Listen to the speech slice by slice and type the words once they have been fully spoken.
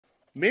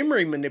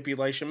Memory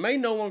manipulation may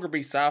no longer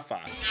be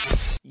sci-fi.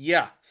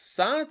 Yeah,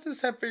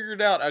 scientists have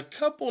figured out a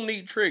couple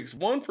neat tricks,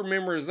 one for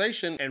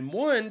memorization and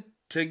one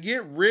to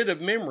get rid of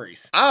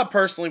memories. I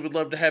personally would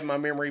love to have my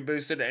memory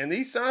boosted, and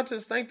these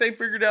scientists think they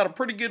figured out a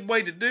pretty good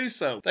way to do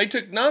so. They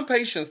took 9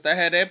 patients that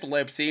had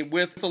epilepsy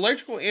with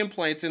electrical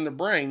implants in the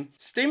brain,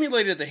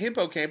 stimulated the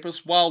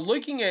hippocampus while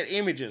looking at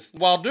images.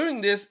 While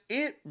doing this,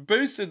 it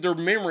boosted their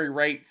memory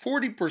rate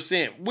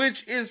 40%,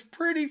 which is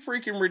pretty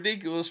freaking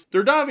ridiculous.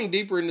 They're diving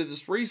deeper into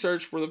this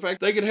research for the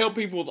fact they could help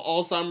people with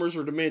Alzheimer's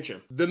or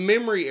dementia. The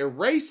memory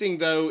erasing,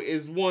 though,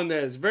 is one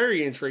that is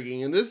very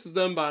intriguing, and this is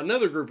done by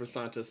another group of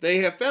scientists. They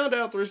have found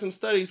out through some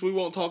studies we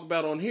won't talk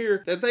about on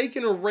here that they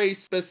can erase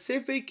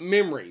specific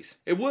memories.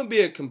 It wouldn't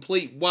be a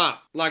complete wipe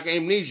like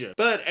amnesia,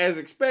 but as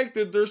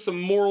expected, there's some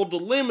moral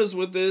dilemmas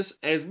with this,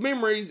 as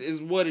memories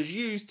is what is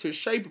used to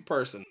shape a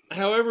person.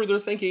 However, they're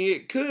thinking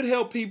it could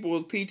help people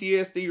with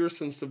PTSD or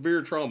some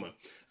severe trauma.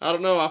 I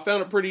don't know, I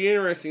found it pretty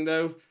interesting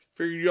though.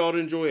 Figured y'all would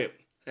enjoy it.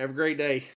 Have a great day.